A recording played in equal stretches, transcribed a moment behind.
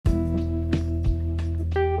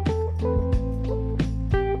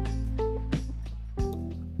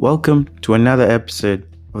Welcome to another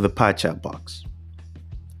episode of the Pie Chat Box.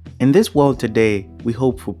 In this world today, we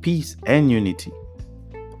hope for peace and unity.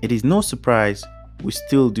 It is no surprise we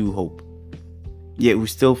still do hope. Yet we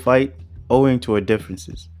still fight owing to our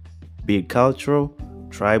differences, be it cultural,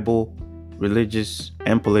 tribal, religious,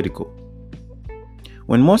 and political.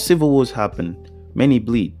 When more civil wars happen, many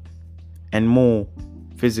bleed, and more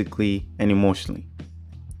physically and emotionally.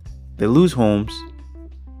 They lose homes,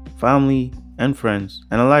 family, and friends,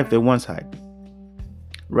 and a life they once had.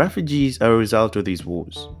 Refugees are a result of these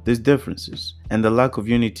wars, these differences, and the lack of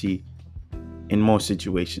unity in most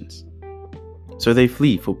situations. So they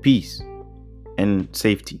flee for peace and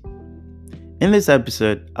safety. In this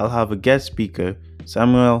episode, I'll have a guest speaker,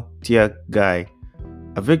 Samuel Thiak Gai,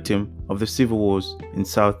 a victim of the civil wars in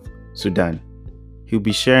South Sudan. He'll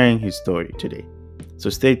be sharing his story today.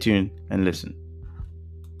 So stay tuned and listen.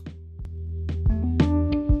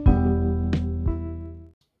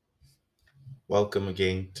 Welcome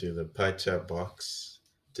again to the Pie Chat Box.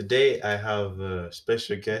 Today I have a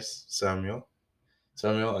special guest, Samuel.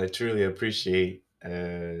 Samuel, I truly appreciate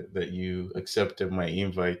that you accepted my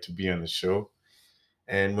invite to be on the show.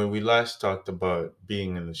 And when we last talked about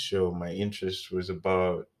being on the show, my interest was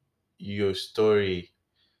about your story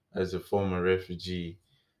as a former refugee.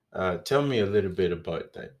 Tell me a little bit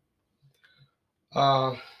about that.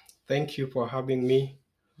 Thank you for having me.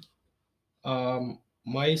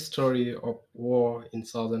 My story of war in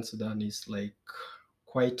Southern Sudan is like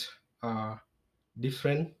quite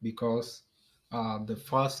different because the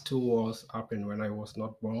first two wars happened when I was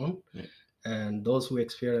not born, and those who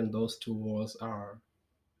experienced those two wars are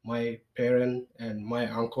my parents and my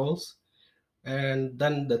uncles. And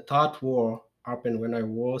then the third war happened when I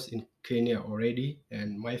was in Kenya already,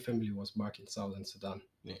 and my family was back in Southern Sudan.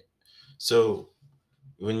 So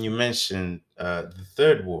when you mentioned the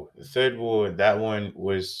third war, that one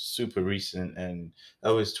was super recent, and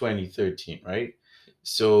that was 2013, right?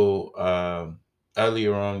 So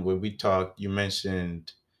earlier on when we talked, you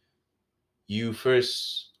mentioned you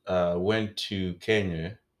first went to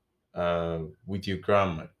Kenya with your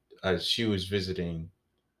grandma as she was visiting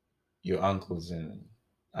your uncles and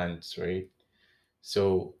aunts, right?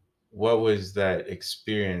 So what was that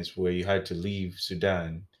experience where you had to leave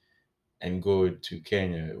Sudan and go to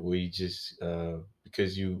Kenya? Were you just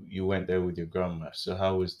because you went there with your grandma? So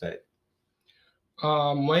how was that?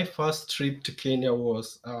 My first trip to Kenya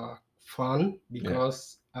was fun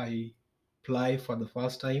because I fly for the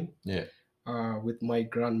first time Yeah, with my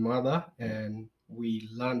grandmother, and we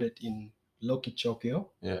landed in Lokichokyo.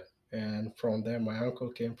 yeah, And from there, my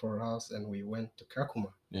uncle came for us, and we went to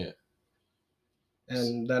Kakuma. yeah.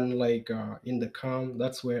 And then, in the camp,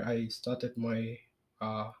 that's where I started my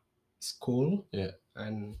school, Yeah.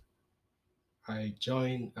 and I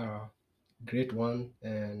joined grade one,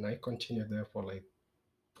 and I continued there for like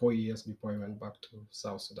 4 years before I went back to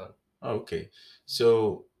South Sudan. Okay.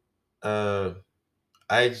 So uh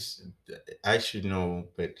I just, I should know,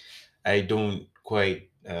 but I don't quite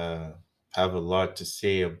have a lot to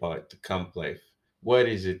say about the camp life. What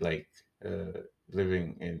is it like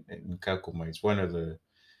living in Kakuma? It's one of the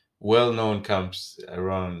well-known camps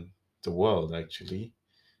around the world, actually,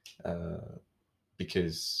 uh,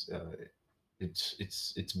 because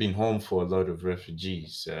it's been home for a lot of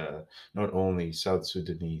refugees, not only South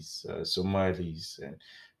Sudanese, Somalis, and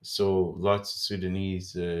so lots of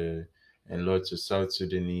Sudanese and lots of South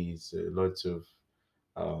Sudanese, lots of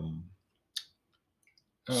um,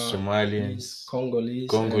 These Somalians, Congolese and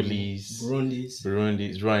Congolese, Burundis.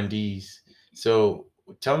 Burundis, Rwandese. So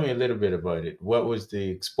tell me a little bit about it. What was the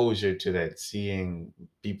exposure to that? Seeing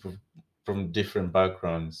people from different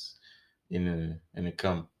backgrounds in a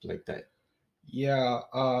camp like that. Yeah,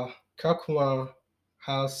 Kakuma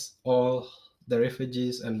has all the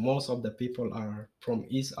refugees, and most of the people are from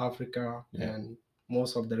East Africa, Yeah. and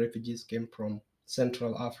most of the refugees came from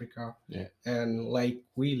Central Africa. Yeah. And like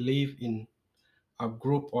we live in a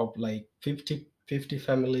group of like 50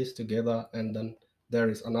 families together, and then there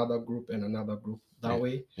is another group and another group that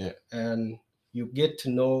way. Yeah. And you get to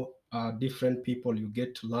know different people, you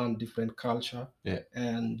get to learn different culture. Yeah.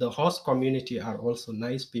 And the host community are also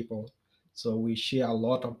nice people, so we share a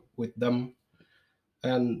lot with them.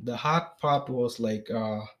 And the hard part was like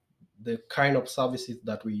the kind of services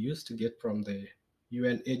that we used to get from the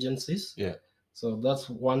UN agencies. Yeah. So that's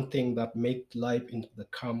one thing that make life in the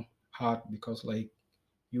camp hard, because like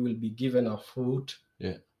you will be given a food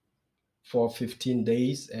Yeah. for 15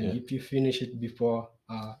 days, and Yeah. if you finish it before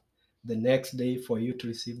the next day for you to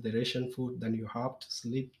receive the ration food, then you have to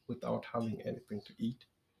sleep without having anything to eat.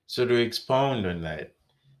 So to expound on that,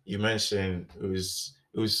 you mentioned it was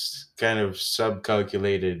it was kind of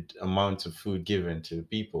subcalculated amounts of food given to the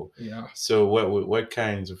people. Yeah. So what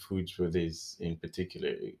kinds of foods were these in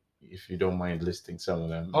particular? If you don't mind listing some of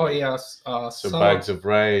them, Oh like yes. so Some of bags of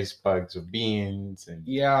rice, bags of beans, and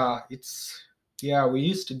Yeah, yeah, we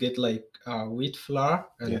used to get like wheat flour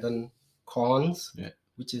and yeah, then corns, yeah,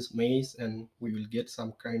 which is maize, and we will get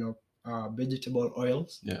some kind of vegetable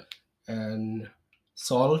oils yeah, and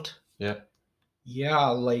salt. yeah, Yeah,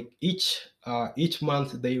 like each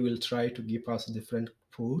month they will try to give us different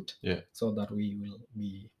food yeah, so that we will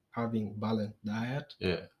be having balanced diet.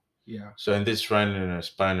 yeah. Yeah. So and this ran in a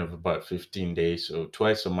span of about 15 days, so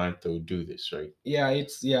twice a month they'll do this, right? Yeah,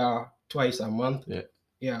 it's twice a month. Yeah,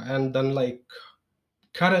 Yeah, and then like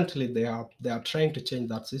currently they are trying to change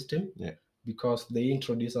that system yeah, because they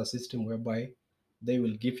introduce a system whereby they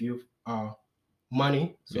will give you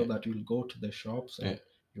money so yeah, that you'll go to the shops yeah, and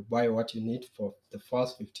you buy what you need for the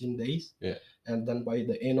first 15 days, yeah, and then by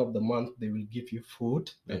the end of the month they will give you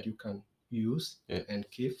food yeah, that you can use yeah. and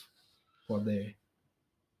keep for the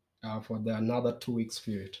another 2 weeks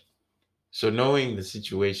period. So knowing the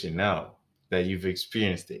situation now that you've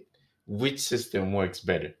experienced it, which system works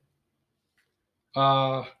better?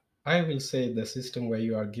 uh I will say the system where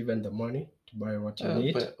you are given the money to buy what you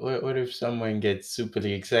need. But what if someone gets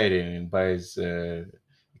superly excited and buys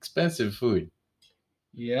expensive food?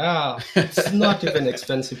 Yeah, it's not even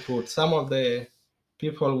expensive food. Some of the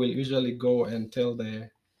people will usually go and tell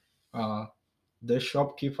uh, the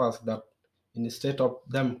shopkeepers that instead of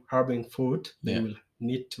them having food, they Yeah, will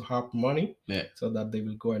need to have money yeah, so that they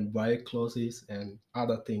will go and buy clothes and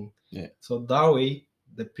other things. yeah. So that way,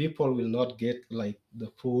 the people will not get like the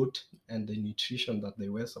food and the nutrition that they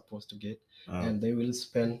were supposed to get, Oh, and they will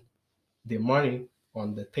spend the money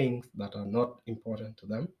on the things that are not important to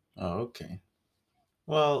them. oh, okay.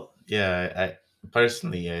 Well, yeah, I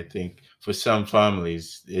personally I think for some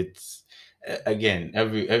families it's again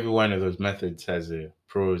every one of those methods has a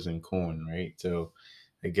pros and cons, right? So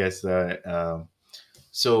I guess that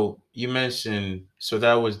so you mentioned so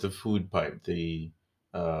that was the food pipe, the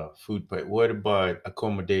food pipe. What about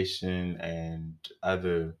accommodation and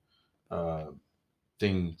other uh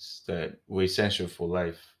things that were essential for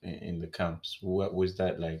life in the camps? What was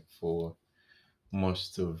that like for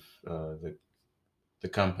most of the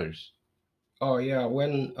campers? Oh yeah,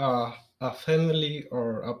 when a family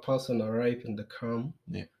or a person arrive in the camp,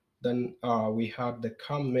 Yeah, then we have the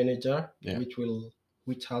camp manager, yeah,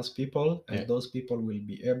 which has people, yeah, and those people will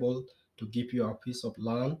be able to give you a piece of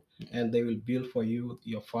land, yeah, and they will build for you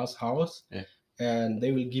your first house, yeah. and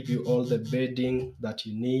they will give you all the bedding that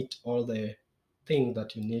you need, all the thing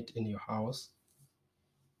that you need in your house.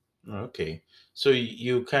 Okay. So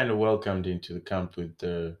you kind of welcomed into the camp with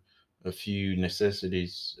a few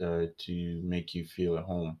necessities to make you feel at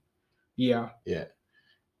home. Yeah. Yeah.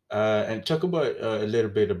 And talk about a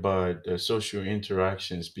little bit about social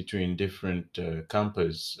interactions between different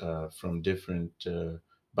campers from different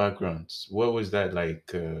backgrounds. What was that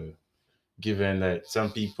like, given that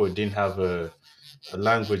some people didn't have a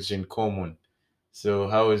language in common? So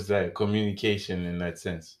how was that communication in that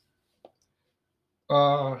sense?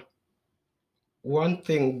 uh, One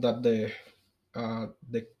thing that the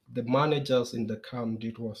managers in the camp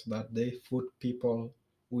did was that they put people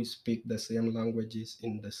who speak the same languages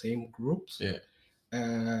in the same groups, Yeah,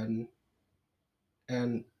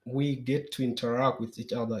 and we get to interact with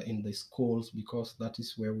each other in the schools because that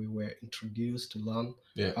is where we were introduced to learn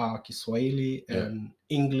yeah, Kiswahili yeah. and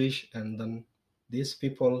English, and then these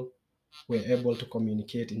people were able to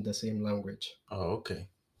communicate in the same language. Oh, okay.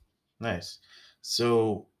 Nice.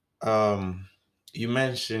 So, you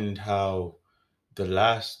mentioned how the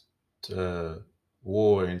last uh,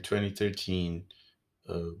 war in 2013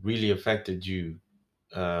 really affected you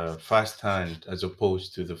firsthand as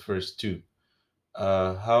opposed to the first two.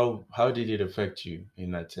 How did it affect you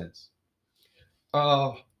in that sense?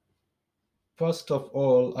 Uh, First of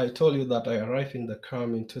all, I told you that I arrived in the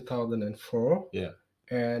camp in 2004. Yeah,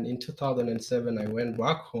 And in 2007, I went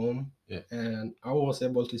back home, yeah, and I was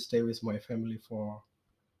able to stay with my family for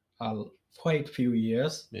uh, quite few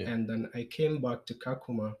years. yeah, And then I came back to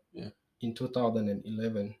Kakuma yeah, in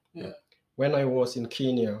 2011. yeah. When I was in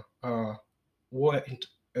Kenya,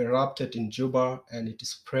 erupted in Juba, and it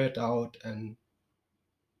spread out, and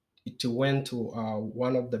it went to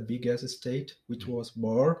one of the biggest state, which Mm. was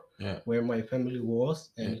Bor, Yeah, where my family was,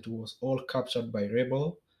 and yeah. it was all captured by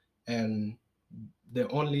rebel. And the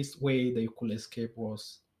only way they could escape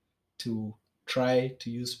was to try to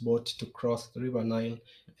use boat to cross the river Nile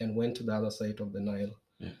and went to the other side of the Nile.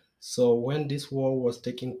 Yeah. So when this war was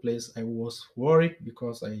taking place, I was worried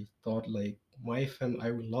because I thought like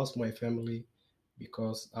I will lose my family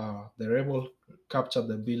because the rebel captured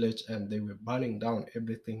the village and they were burning down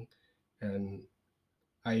everything, and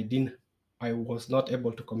I didn't, I was not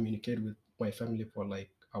able to communicate with my family for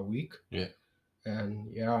like a week. Yeah.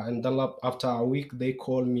 And yeah, and then after a week, they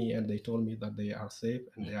called me and they told me that they are safe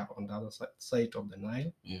and Yeah. they are on the other side of the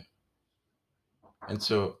Nile. Yeah. And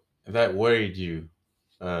so that worried you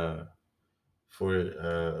for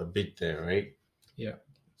a bit there, right? Yeah.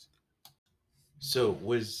 So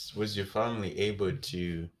was your family able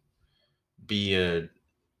to be uh,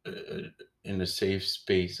 in a safe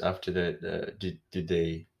space after that? Did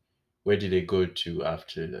they where did they go to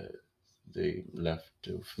after they left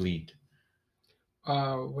to flee?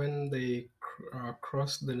 When they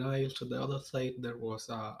crossed the Nile to the other side, there was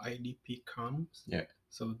IDP camps. Yeah.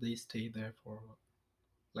 So they stayed there for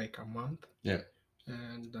like a month. Yeah.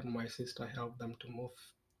 And then my sister helped them to move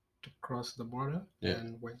to cross the border Yeah.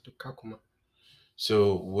 and went to Kakuma. So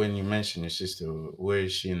when you mention your sister, where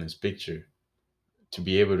is she in this picture to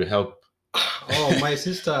be able to help? Oh, my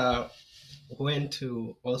sister went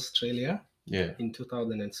to Australia Yeah. in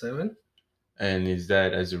 2007. And is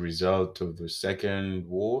that as a result of the Second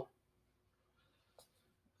War?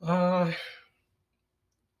 Uh,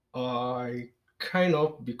 I kind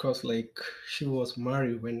of, because like she was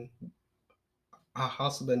married when her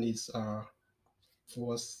husband is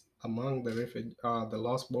was among the the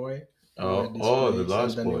lost boy who were Oh, the displaced, and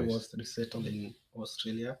Lost then he Boys. was resettled in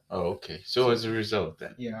Australia. Oh, okay. So So as a result,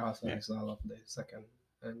 then. yeah, as a Yeah. result of the second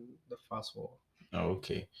and the first war. Oh,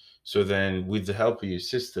 okay. So then, with the help of your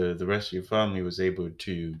sister, the rest of your family was able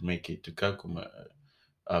to make it to Kakuma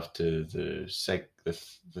after the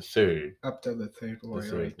third After the third the war,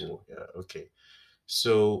 third right? war. Yeah. Okay.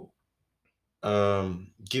 So,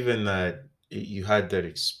 given that you had that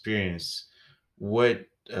experience, what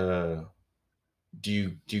do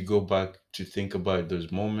you go back to think about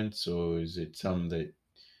those moments, or is it something that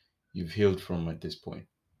you've healed from at this point?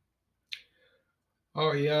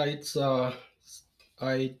 Oh yeah, it's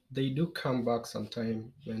I they do come back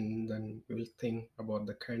sometime, and then we'll think about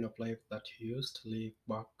the kind of life that you used to live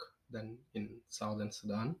back then in Southern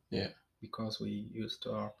Sudan, Yeah. because we used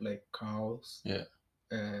to have like cows Yeah.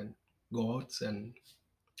 and goats, and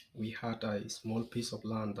we had a small piece of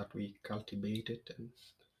land that we cultivated,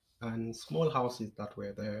 and small houses that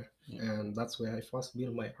were there. Yeah. And that's where I first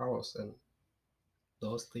built my house, and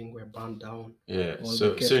those things were burned down. Yeah. All the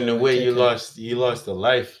So in cattle a were way, taken. you lost a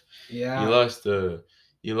life. You Yeah,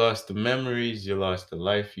 lost the memories. You lost the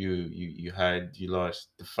life you had. You lost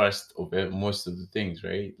the first of most of the things,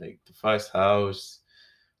 right? Like the first house,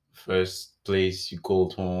 first place you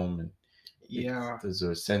called home, and yeah, those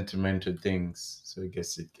are sentimental things. So I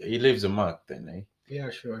guess it leaves a mark then, eh? yeah,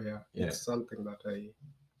 sure, yeah. Yeah. It's something that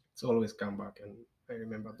it's always come back, and I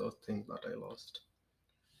remember those things that I lost.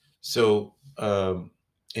 So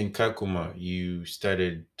in Kakuma, you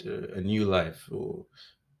started a new life, or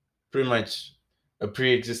pretty much a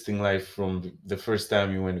pre-existing life from the first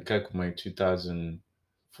time you went to Kakuma in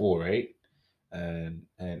 2004, right? And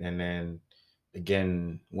then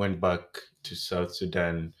again went back to South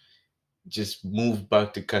Sudan, just moved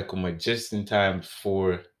back to Kakuma just in time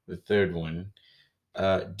for the third one.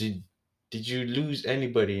 Did you lose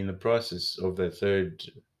anybody in the process of the third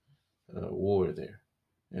war there?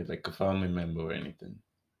 Like a family member or anything?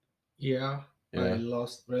 Yeah, I Yeah.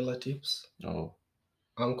 lost relatives, Oh,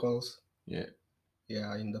 uncles, yeah.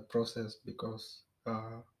 yeah, in the process, because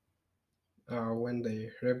when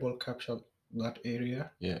the rebel captured that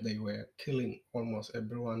area, Yeah. they were killing almost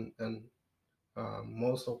everyone, and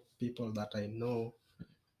most of people that I know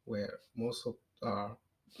were most of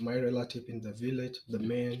my relative in the village. The Yeah.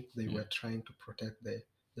 men, they Yeah. were trying to protect the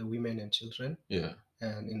women and children, Yeah.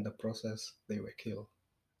 and in the process, they were killed.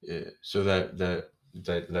 Yeah. So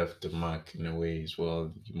that left a mark in a way as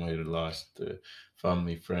well. You might have lost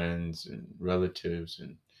family, friends, and relatives,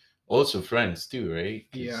 and also friends too, right?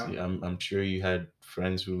 Because Yeah. I'm sure you had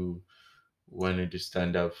friends who wanted to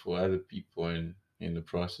stand up for other people, and in the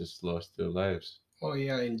process lost their lives. Oh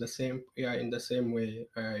yeah, in the same way,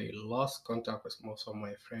 I lost contact with most of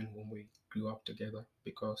my friends when we grew up together,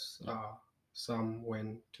 because Yeah. some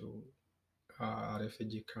went to a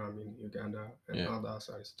refugee camp in Uganda, and Yeah. others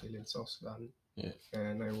are still in South Sudan. Yeah.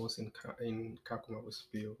 And I was in Kakuma with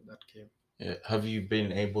few that came. Yeah. Have you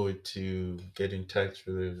been able to get in touch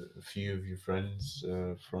with a few of your friends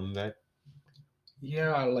from that?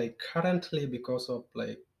 Yeah, like currently, because of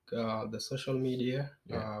like the social media,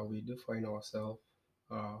 Yeah. we do find ourselves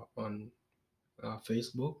on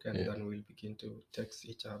Facebook, and Yeah. then we'll begin to text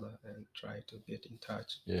each other and try to get in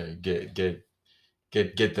touch. Yeah.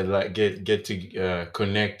 Get to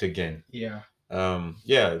connect again. Yeah.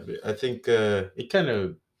 Yeah, I think it kind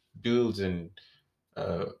of builds and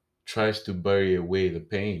uh, tries to bury away the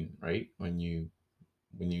pain, right? When you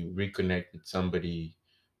reconnect with somebody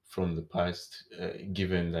from the past,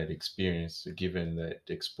 given that experience, given that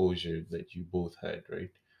exposure that you both had,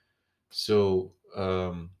 right? So,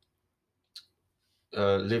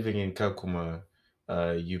 living in Kakuma,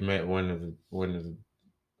 you met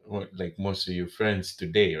like most of your friends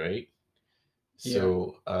today, right? Yeah.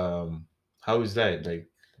 So, how is that? Like,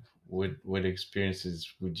 what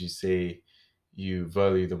experiences would you say you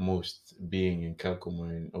value the most being in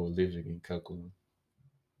Kakuma or living in Kakuma?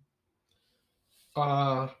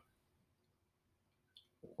 Uh,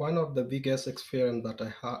 One of the biggest experience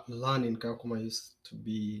that learned in Kakuma is to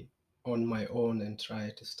be on my own and try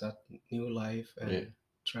to start new life Yeah, and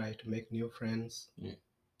try to make new friends. yeah,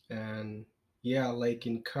 And yeah, like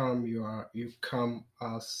in Kam, you come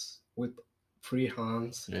as with free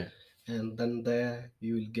hands, yeah, and then there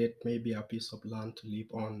you will get maybe a piece of land to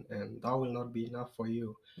live on, and that will not be enough for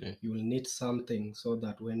you. yeah, You will need something so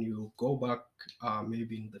that when you go back,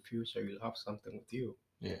 maybe in the future, you'll have something with you.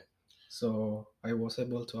 yeah, So I was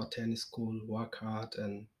able to attend school, work hard,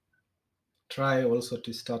 and try also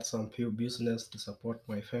to start some few business to support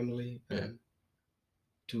my family yeah. and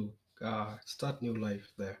to start new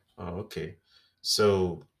life there. Oh, okay.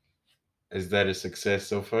 So, is that a success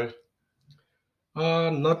so far?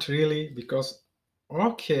 Not really, because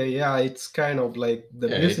okay, yeah, it's kind of like the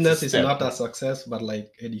Yeah, it's a business is step. not a success, but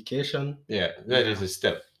like education, Yeah, that is yeah, a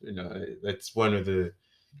step. That's one of the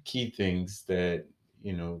key things that,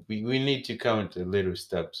 we need to count the little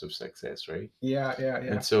steps of success, right? yeah, yeah,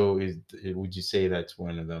 And yeah, so, would you say that's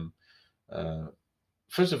one of them? Uh,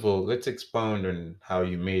 First of all, let's expound on how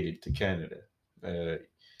you made it to Canada. Uh,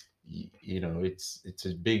 it's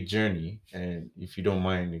a big journey, and if you don't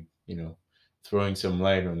mind, throwing some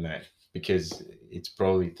light on that, because it's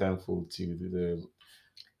probably thankful to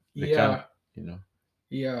the camp, yeah, you know.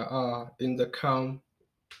 yeah. In the camp,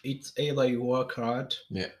 it's either you work hard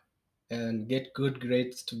Yeah, and get good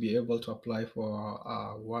grades to be able to apply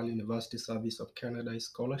for World University Service of Canada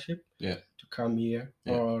scholarship yeah, to come here,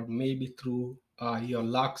 yeah, or maybe through your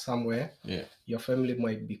luck somewhere, yeah, your family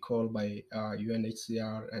might be called by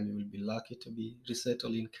UNHCR and you will be lucky to be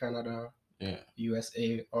resettled in Canada, yeah.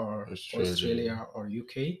 USA, or Australia. Australia, or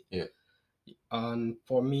UK. Yeah, And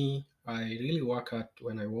for me, I really worked hard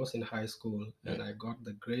when I was in high school yeah, and I got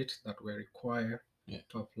the grades that were required yeah,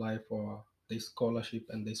 to apply for the scholarship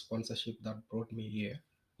and the sponsorship that brought me here.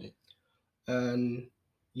 yeah, And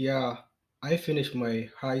yeah, I finished my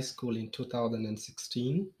high school in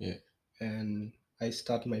 2016 yeah, and I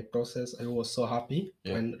start my process. I was so happy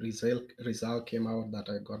yeah, when result came out that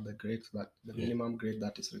I got the grades that the yeah, minimum grade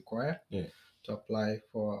that is required yeah, to apply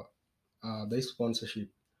for the sponsorship.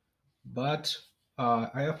 But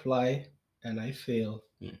I apply and I fail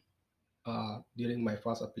yeah, during my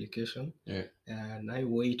first application, yeah, and I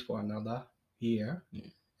wait for another year, yeah,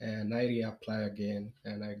 and I reapply again,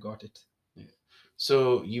 and I got it. yeah.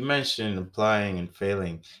 So you mentioned applying and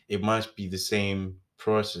failing. It must be the same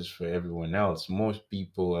process for everyone else. Most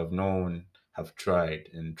people I've known have tried,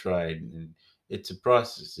 and it's a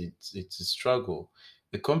process. It's a struggle.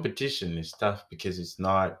 The competition is tough because it's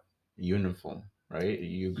not uniform, right?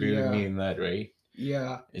 You agree with me Yeah, in that, right?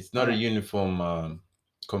 yeah, It's not a uh, uniform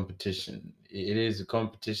competition. It is a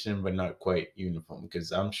competition, but not quite uniform,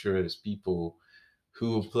 because I'm sure there's people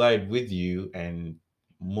who applied with you and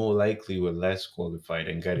more likely were less qualified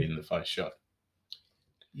and got in the first shot.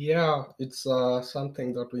 yeah. It's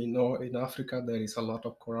something that we know in Africa. There is a lot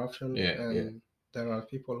of corruption, Yeah, yeah, and there are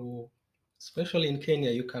people who, especially in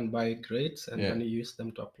Kenya, you can buy grades and yeah, then you use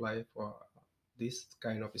them to apply for this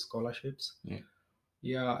kind of scholarships. yeah,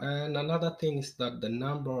 Yeah, and another thing is that the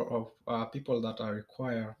number of people that are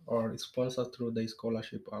required or sponsored through the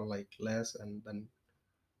scholarship are like less, and then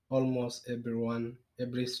almost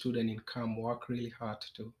every student in CAM work really hard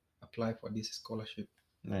to apply for this scholarship.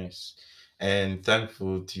 nice. And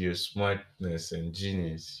thankful to your smartness and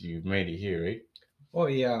genius, you made it here, right? Oh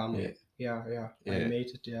yeah, Yeah, yeah, yeah. I yeah, made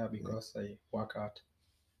it there yeah. because I work hard.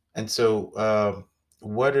 And so,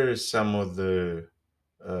 what are some of the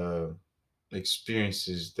uh,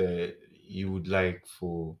 experiences that you would like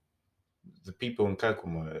for the people in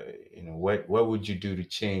Kakuma? What would you do to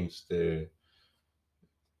change the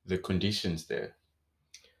conditions there?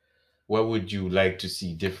 What would you like to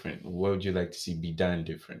see different? What would you like to see be done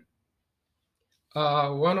different?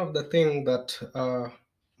 One of the things that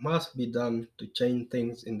must be done to change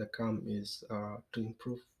things in the CAM is to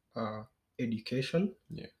improve education,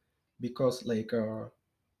 Yeah, because like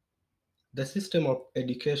the system of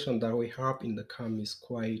education that we have in the CAM is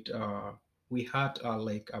quite we had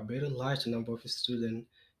like a very large number of students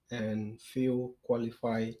and few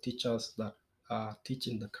qualified teachers that are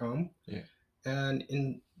teaching the camp. Yeah. And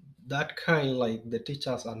in that kind, like the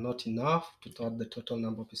teachers are not enough to taught the total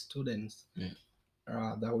number of students Yeah.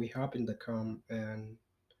 that we have in the camp, and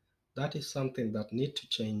that is something that need to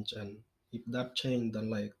change. And if that change, then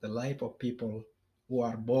like the life of people who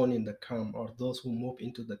are born in the camp or those who move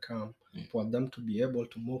into the camp, Yeah. for them to be able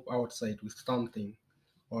to move outside with something,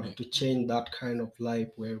 or Yeah. to change that kind of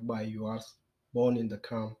life whereby you are born in the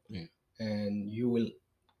camp Yeah. and you will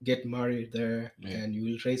get married there Yeah. and you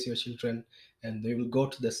will raise your children and they will go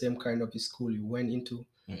to the same kind of school you went into.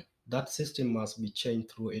 Yeah. That system must be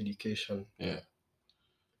changed through education. Yeah.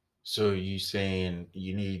 So you saying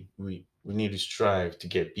we need to strive to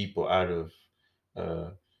get people out of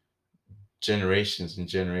uh, generations and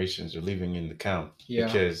generations are living in the camp, Yeah.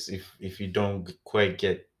 because if you don't quite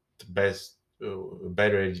get the best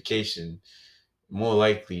better education, more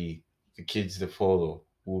likely the kids that follow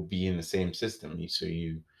will be in the same system. So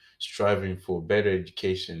you striving for better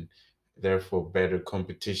education, therefore better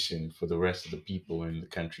competition for the rest of the people in the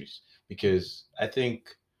countries. Because I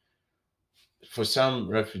think for some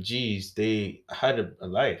refugees, they had a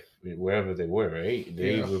life wherever they were, right?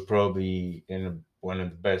 They Yeah. were probably in one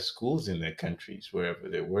of the best schools in their countries, wherever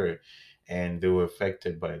they were, and they were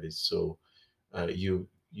affected by this. So,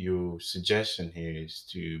 your suggestion here is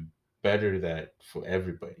to better that for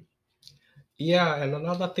everybody. Yeah, and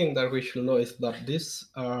another thing that we should know is that these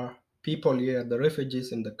people here, the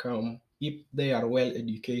refugees in the camp, if they are well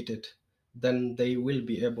educated, then they will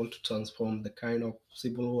be able to transform the kind of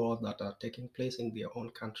civil war that are taking place in their own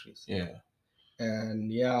countries. Yeah,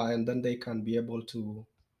 And yeah, and then they can be able to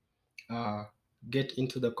uh, get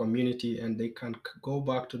into the community and they can go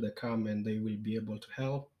back to the camp and they will be able to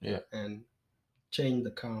help yeah, and change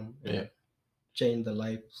the camp yeah, and change the yeah.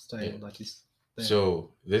 lifestyle that is there.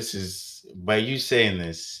 So this is by you saying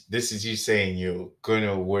this. This is you saying you're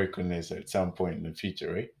gonna work on this at some point in the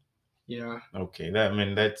future, right? Yeah. Okay, that I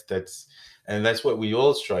mean that's and that's what we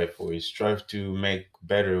all strive for. Is strive to make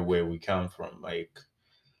better where we come from. Like,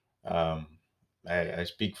 um, I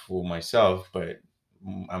speak for myself, but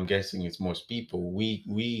I'm guessing it's most people. We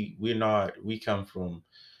come from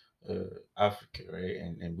Africa, right?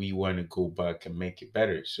 And we want to go back and make it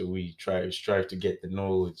better. So we strive to get the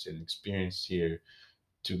knowledge and experience here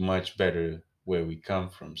to much better where we come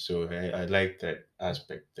from. So I like that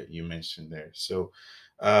aspect that you mentioned there. So.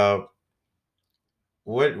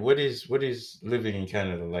 What is living in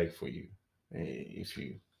Canada like for you? If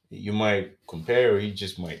you might compare, or you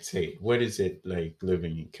just might say, what is it like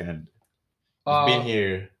living in Canada? You've been Uh,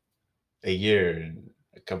 here a year and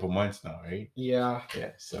a couple months now, right? yeah.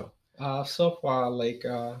 Yeah. So So far, like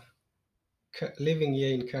living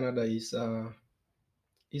here in Canada is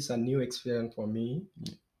a new experience for me,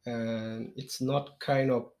 and it's not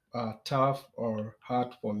kind of tough or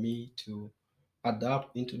hard for me to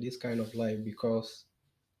adapt into this kind of life because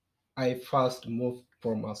I first moved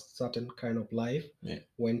from a certain kind of life, yeah,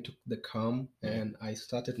 went to the camp, yeah, and I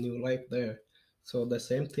started new life there. So the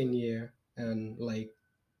same thing here, and like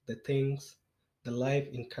the things, the life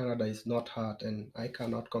in Canada is not hard, and I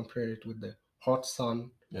cannot compare it with the hot sun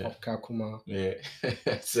yeah, of Kakuma. yeah.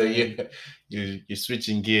 So And you're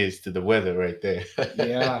switching gears to the weather right there.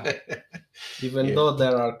 yeah, even Yeah, though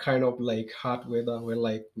there are kind of like hot weather where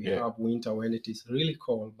like we yeah, have winter when it is really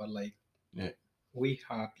cold, but like yeah, we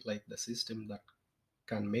had like the system that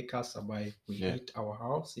can make us survive. We yeah, heat our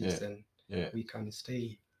houses yeah, and yeah, we can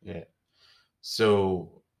stay. yeah.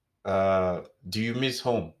 So, do you miss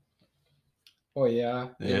home? Oh yeah,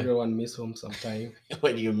 Yeah. everyone miss home sometime.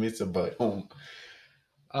 What do you miss about home?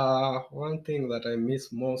 One thing that I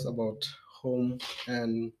miss most about home,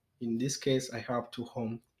 and in this case, I have two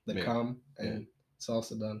homes, the Yeah, camp yeah, and South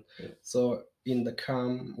Sudan. yeah, So in the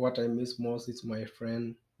camp, what I miss most is my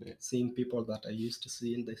friend, yeah, seeing people that I used to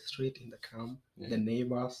see in the street in the camp, yeah, the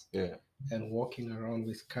neighbors, yeah, and walking around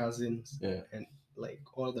with cousins yeah, and like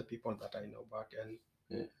all the people that I know back. And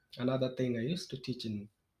yeah, another thing, I used to teach in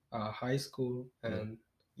high school, yeah. and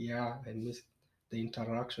yeah, I miss the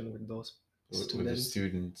interaction with those With the students.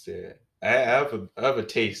 students, yeah. I have a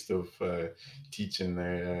taste of teaching.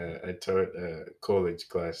 I taught a college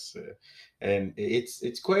class, and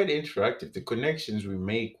it's quite interactive. The connections we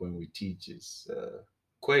make when we teach is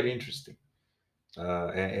quite interesting.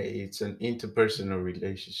 It's an interpersonal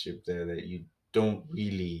relationship there that you don't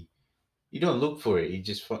look for it. You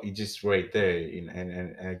just right there.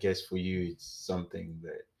 And I guess for you, it's something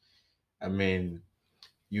that I mean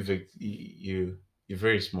you're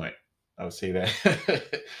very smart. I'll say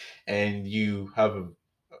that, and you have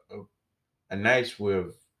a nice way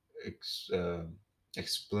of ex,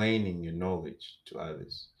 explaining your knowledge to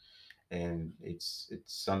others, and it's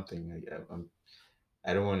something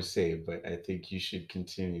I don't want to say it, but I think you should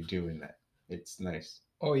continue doing that. It's nice.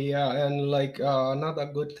 Oh yeah, and like another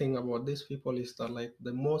good thing about these people is that like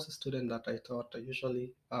the most student that I taught,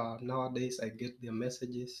 usually nowadays I get their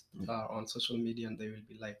messages Yeah, on social media, and they will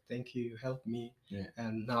be like, "Thank you, you helped me, yeah,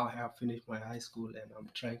 and now I have finished my high school, and I'm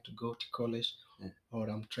trying to go to college, yeah, or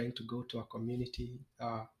I'm trying to go to a community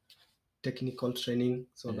technical training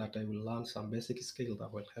so yeah. that I will learn some basic skill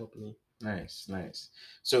that will help me." Nice, nice.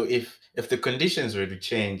 So if the conditions were to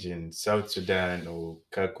change in South Sudan or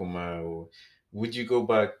Kakuma, or would you go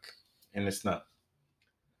back in the snap?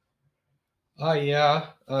 Ah,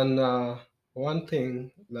 yeah, and one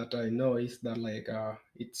thing that I know is that like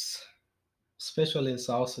it's especially in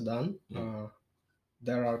South Sudan, Yeah,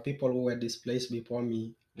 there are people who were displaced before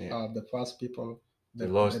me. yeah. The first people, The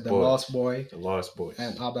the, Lost the lost Boys, boy, the Lost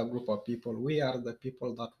and Boys. other group of people. We are the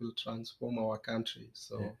people that will transform our country. Yeah,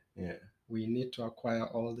 So yeah, we need to acquire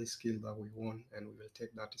all the skill that we want, and we will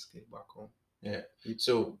take that skill back home yeah. if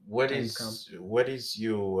So time comes. what is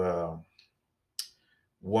your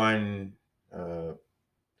one? Uh,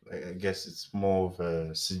 I guess it's more of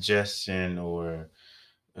a suggestion or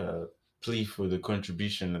uh, plea for the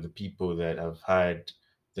contribution of the people that have had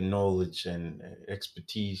the knowledge and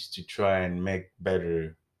expertise to try and make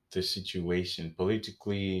better the situation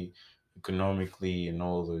politically, economically, and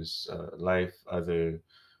all those life other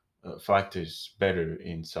factors better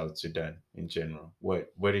in South Sudan in general.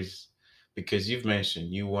 What is, because you've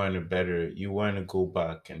mentioned you want to better, you want to go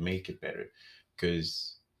back and make it better,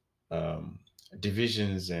 because um,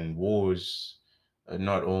 divisions and wars are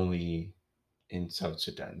not only in South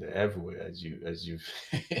Sudan. They're everywhere, as you've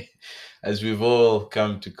as we've all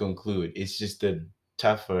come to conclude. It's just a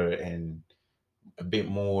tougher and a bit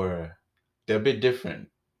more. They're a bit different,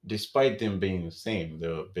 despite them being the same.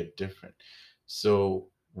 They're a bit different. So,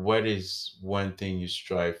 what is one thing you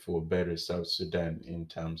strive for better South Sudan in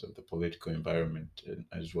terms of the political environment and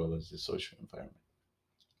as well as the social environment?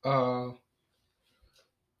 Uh,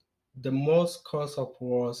 the most cause of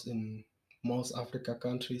wars in most Africa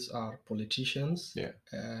countries are politicians, Yeah.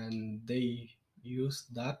 and they use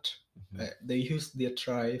that. Hmm. They use their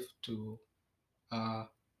tribe to uh,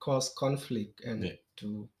 cause conflict and Yeah.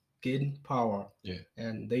 to gain power, Yeah.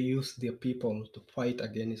 and they use their people to fight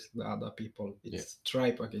against the other people. Yeah. It's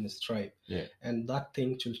tribe against tribe, Yeah. and that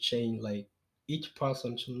thing should change. Like each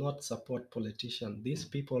person should not support politician. These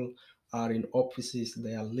Mm. people are in offices,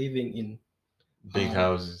 they are living in Big uh,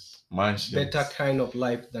 houses, better mansions. kind of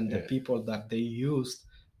life than the Yeah. people that they used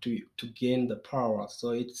to gain the power. So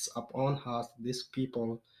it's upon us, these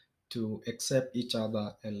people, to accept each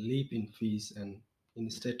other and live in peace, and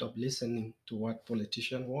instead of listening to what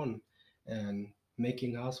politicians want and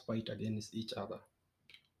making us fight against each other.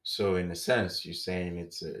 So in a sense, you're saying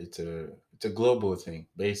it's a global thing,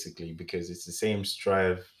 basically, because it's the same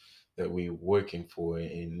strive that we're working for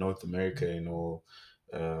in North America and all,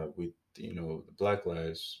 with the Black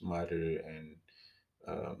Lives Matter and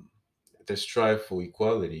um, the strive for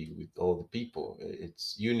equality with all the people.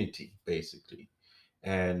 It's unity, basically.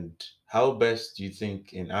 And how best do you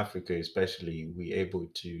think in Africa, especially, we able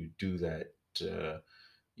to do that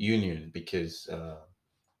union? Because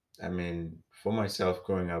I mean, for myself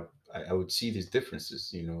growing up, I would see these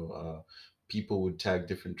differences. People would tag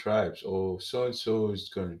different tribes. Oh, so and so is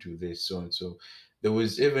going to do this, so and so. There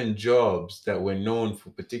was even jobs that were known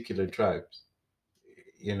for particular tribes.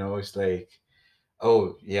 It's like,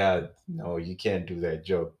 oh yeah, no, you can't do that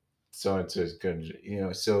job. So and so is going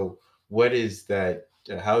to, So what is that?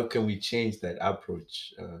 How can we change that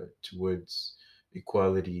approach towards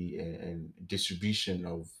equality and distribution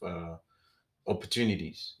of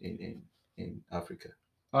opportunities in Africa?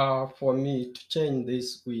 For me to change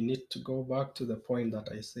this, we need to go back to the point that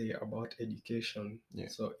I say about education. Yeah,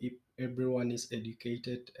 So if everyone is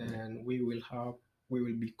educated, yeah, and we will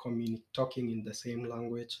be talking in the same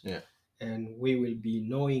language, yeah, and we will be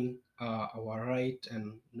knowing our right,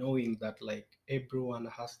 and knowing that like everyone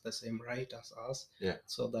has the same right as us, yeah,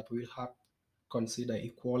 so that we'll have consider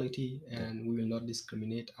equality, yeah, and we will not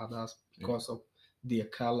discriminate others yeah, because of their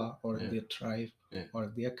color or yeah, their tribe yeah, or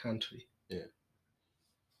their country. yeah.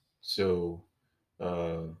 So,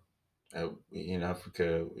 uh, in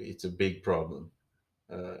Africa, it's a big problem.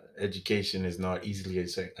 Education is not easily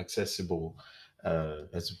accessible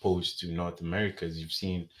as opposed to North America, as you've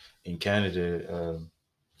seen in Canada.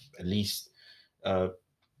 At least uh,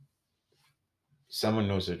 someone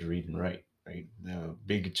knows how to read and write. Right, the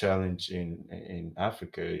big challenge in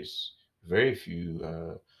Africa is very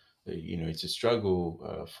few. it's a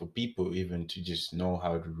struggle for people even to just know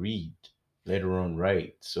how to read, let alone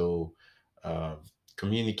write. So, uh,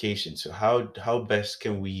 communication. So, how best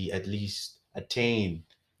can we at least attain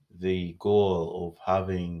the goal of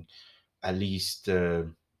having at least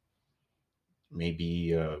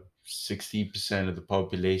maybe 60% of the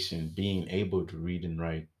population being able to read and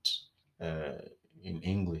write uh, in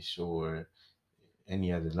English or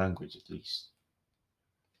any other language at least?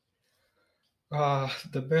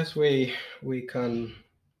 The best way we can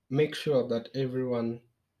make sure that everyone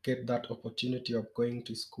get that opportunity of going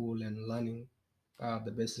to school and learning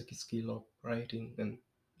the basic skill of writing and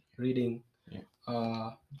reading, Yeah,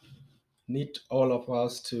 uh, need all of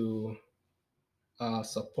us to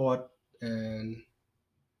support and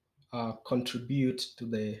contribute to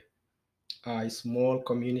the small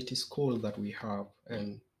community school that we have. yeah,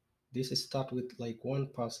 And this is start with like one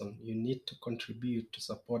person. You need to contribute to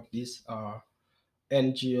support these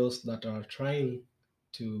NGOs that are trying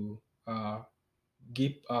to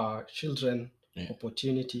give children yeah,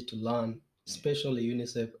 opportunity to learn, yeah, especially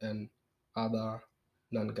UNICEF and other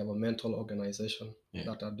non-governmental organizations yeah.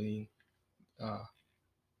 that are doing uh,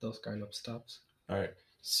 those kind of stuffs. All right.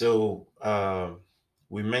 So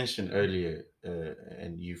we mentioned earlier,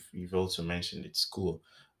 and you've also mentioned it's school.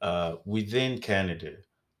 Within Canada,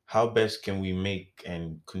 how best can we make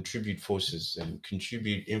and contribute forces and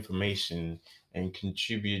contribute information and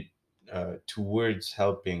contribute towards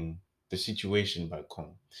helping the situation back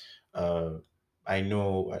home? Uh, I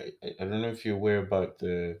know I don't know if you're aware about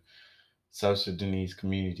the South Sudanese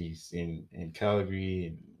communities in Calgary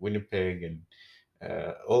and Winnipeg and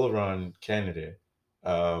all around Canada.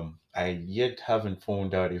 I yet haven't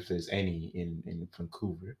found out if there's any in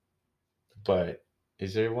Vancouver, but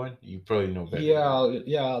is there one? You probably know better than me.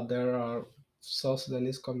 Yeah, there are South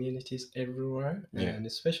Sudanese communities everywhere, Yeah, and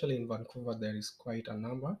especially in Vancouver, there is quite a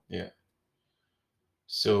number. yeah.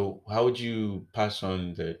 So how would you pass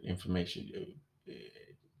on the information?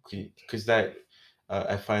 Because that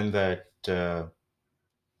I find that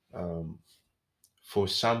um, for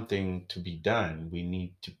something to be done, we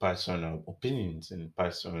need to pass on our opinions and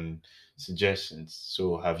pass on suggestions.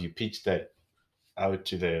 So have you pitched that out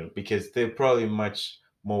to them because they're probably much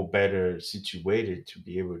more better situated to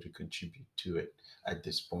be able to contribute to it at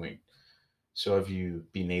this point. So have you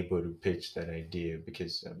been able to pitch that idea?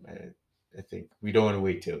 Because I think we don't want to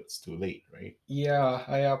wait till it's too late, right? Yeah,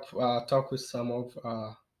 I have talked with some of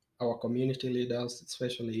our community leaders,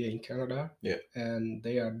 especially here in Canada, Yeah, and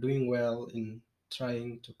they are doing well in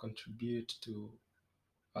trying to contribute to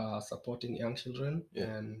supporting young children, yeah,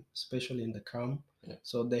 and especially in the camp. yeah,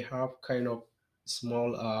 So they have kind of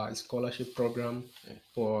small scholarship program yeah.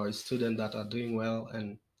 for students that are doing well,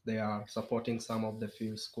 and they are supporting some of the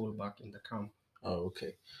few school back in the camp. Oh,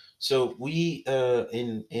 okay. So we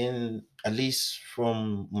in at least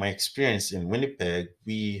from my experience in Winnipeg,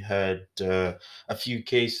 we had a few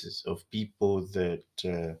cases of people that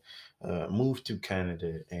moved to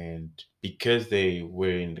Canada, and because they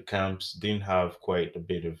were in the camps, didn't have quite a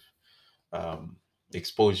bit of um,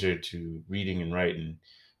 exposure to reading and writing,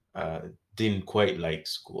 uh, didn't quite like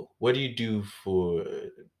school. What do you do for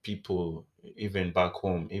people, even back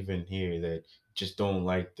home, even here, that just don't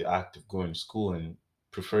like the act of going to school and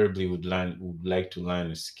preferably would like to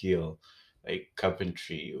learn a skill like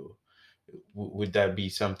carpentry? Or would that be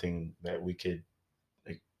something that we could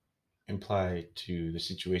like imply to the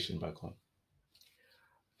situation back home?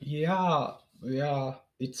 Yeah,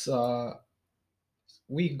 it's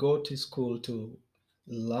we go to school to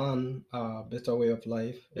learn a better way of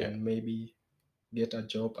life Yeah, and maybe get a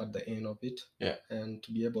job at the end of it, yeah, and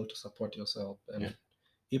to be able to support yourself. yeah, And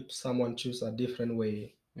if someone choose a different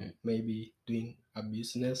way, yeah, maybe doing a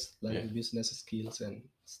business, yeah, learning business skills and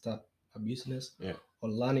start a business, yeah, or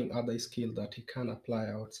learning other skill that he can apply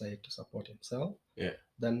outside to support himself, yeah.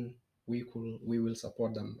 then we will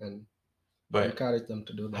support them and But encourage them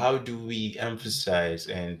to do that. how do we emphasize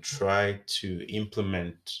and try to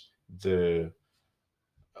implement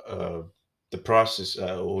uh, the process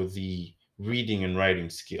or the reading and writing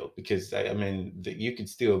skill? Because I mean, you could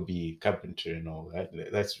still be a carpenter and all that.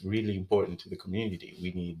 That's really important to the community.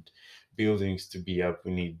 We need buildings to be up.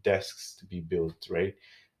 We need desks to be built, right?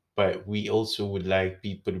 But we also would like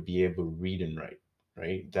people to be able to read and write,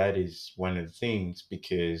 right? That is one of the things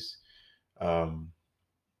because um,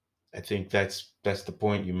 I think that's the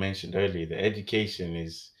point you mentioned earlier. The education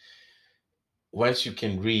is once you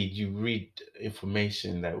can read, you read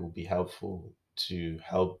information that will be helpful to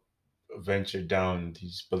help venture down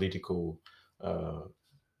these political uh,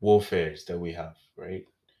 warfares that we have, right?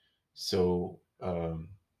 So,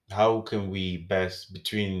 how can we best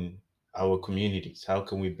between? our communities? How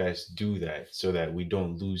can we best do that so that we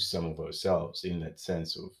don't lose some of ourselves in that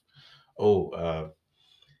sense of, oh,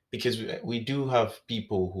 because we do have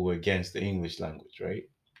people who are against the English language, right?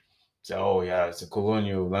 So, oh yeah, it's a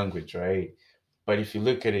colonial language, right? But if you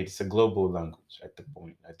look at it, it's a global language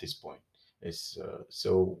at this point. It's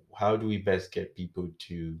so how do we best get people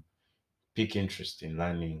to pick interest in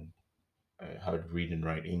learning how to read and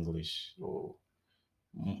write English, or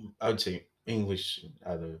I would say English and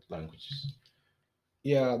other languages?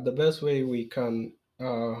 Yeah, the best way we can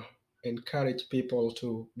encourage people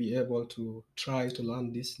to be able to try to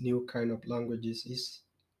learn this new kind of languages is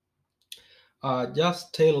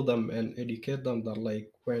just tell them and educate them that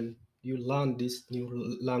like when you learn these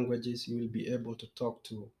new languages, you will be able to talk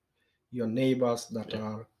to your neighbors that Yeah,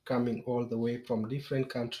 are coming all the way from different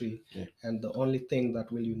country, yeah, and the only thing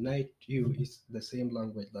that will unite you is the same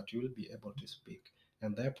language that you will be able to speak,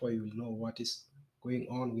 and therefore you will know what is going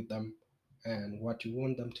on with them and what you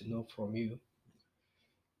want them to know from you.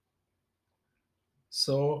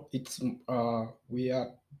 So it's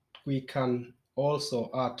we can also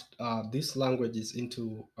add these languages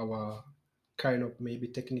into our kind of maybe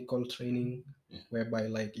technical training, yeah, whereby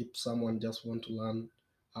like if someone just want to learn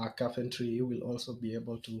carpentry, you will also be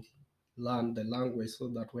able to learn the language so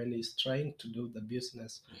that when he's trying to do the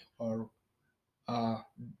business or uh,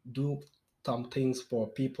 do some things for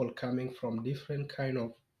people coming from different kind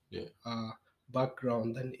of yeah, uh,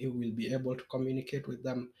 background, then you will be able to communicate with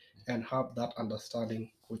them and have that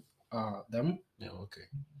understanding with them. yeah. Okay.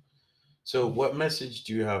 So, what message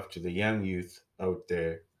do you have to the young youth out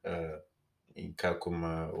there in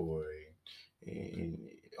Kakuma or in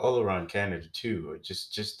all around Canada too, or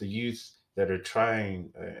just the youth that are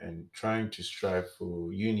trying and trying to strive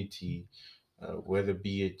for unity, whether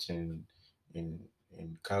be it in in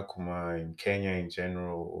Kakuma, in Kenya in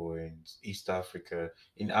general, or in East Africa,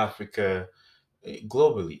 in Africa,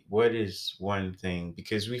 globally? What is one thing,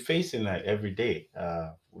 because we're facing that every day?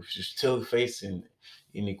 We're still facing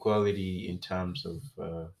inequality in terms of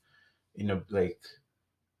like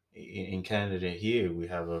in Canada here, we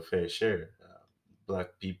have a fair share.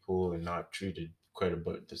 Black people are not treated quite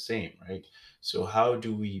about the same, right? So how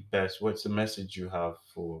do we best? What's the message you have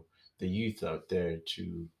for the youth out there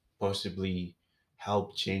to possibly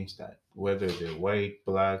help change that, whether they're white,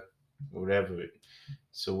 black, whatever?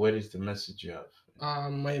 So what is the message you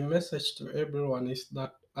have? My message to everyone is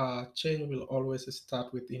that change will always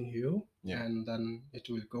start within you, Yeah, and then it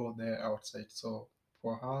will go there outside. So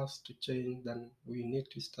for us to change, then we need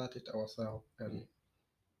to start it ourselves yeah, and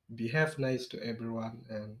behave nice to everyone,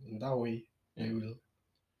 and in that way yeah. they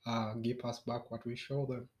will give us back what we show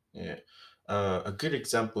them. Yeah. A good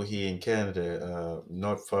example here in Canada,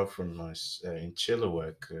 not far from us, in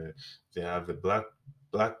Chilliwack, they have the Black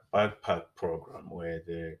Backpack program where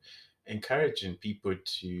they're encouraging people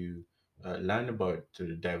to learn about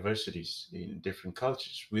the diversities in different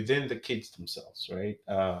cultures within the kids themselves, right?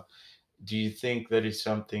 Do you think that is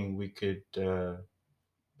something we could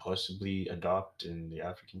possibly adopt in the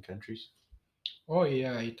African countries? Oh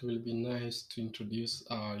yeah, it will be nice to introduce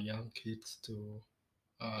our young kids to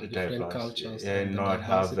The different diversity cultures and and the not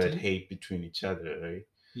have that diversity. hate between each other, right?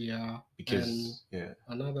 Yeah, and Because, yeah.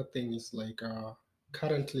 another thing is like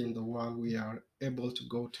currently in the world we are able to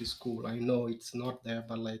go to school. I know it's not there,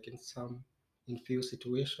 but like in few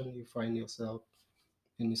situations you find yourself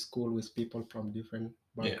in school with people from different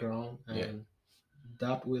Yeah, background, yeah, and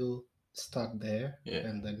that will start there, yeah,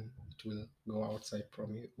 and then it will go outside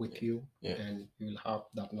from you yeah, with you, yeah. and you will have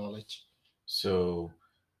that knowledge. So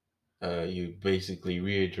you basically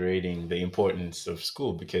reiterating the importance of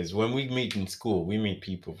school, because when we meet in school, we meet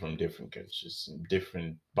people from different cultures and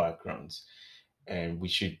different backgrounds, and we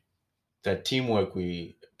should that teamwork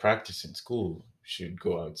we practice in school should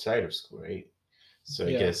go outside of school, right? So I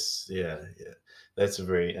Yeah, guess, yeah, yeah, that's a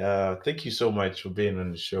very thank you so much for being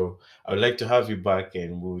on the show. I would like to have you back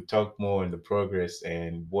and we'll talk more on the progress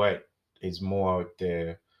and what is more out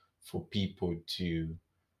there for people to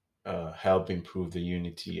help improve the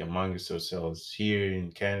unity amongst ourselves here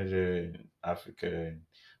in Canada and Africa and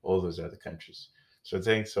all those other countries. So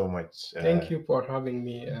thanks so much. thank you for having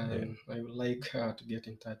me, Yeah. and I would like to get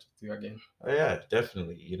in touch with you again. Oh yeah,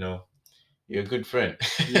 definitely. You're a good friend.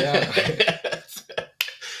 Yeah.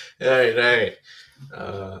 All right, all right.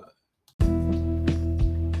 Uh,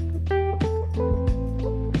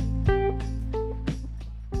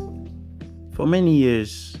 For many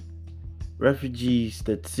years, refugees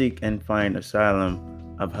that seek and find asylum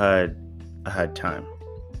have had a hard time.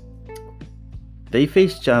 They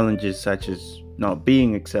face challenges such as not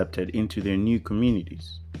being accepted into their new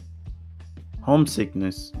communities,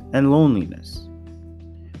 homesickness, and loneliness.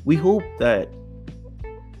 We hope that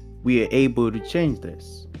we are able to change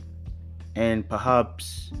this and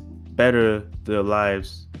perhaps better their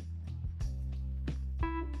lives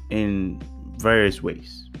in various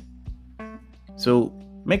ways. So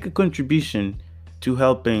make a contribution to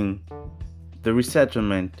helping the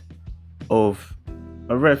resettlement of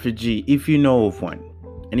a refugee if you know of one.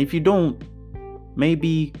 And if you don't,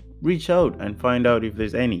 maybe reach out and find out if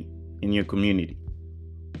there's any in your community.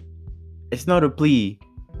 It's not a plea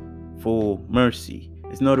for mercy.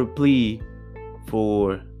 It's not a plea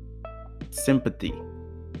for sympathy.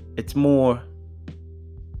 It's more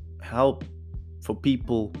help for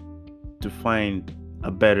people to find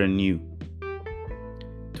a better new,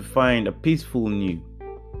 to find a peaceful new,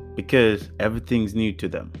 because everything's new to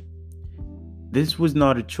them. This was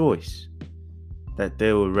not a choice that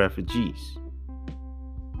they were refugees.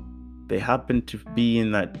 They happened to be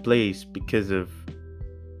in that place because of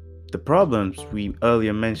the problems we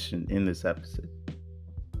earlier mentioned in this episode.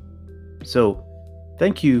 So,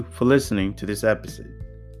 thank you for listening to this episode.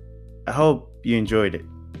 I hope you enjoyed it.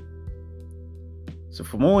 So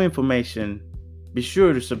for more information, be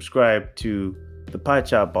sure to subscribe to the Pie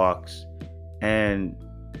Chart Box and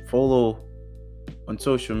follow on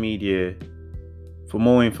social media for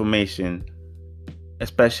more information,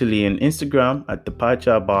 especially in Instagram at the Pie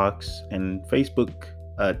Chart Box and Facebook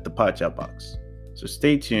at the Pie Chart Box. So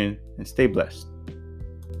stay tuned and stay blessed.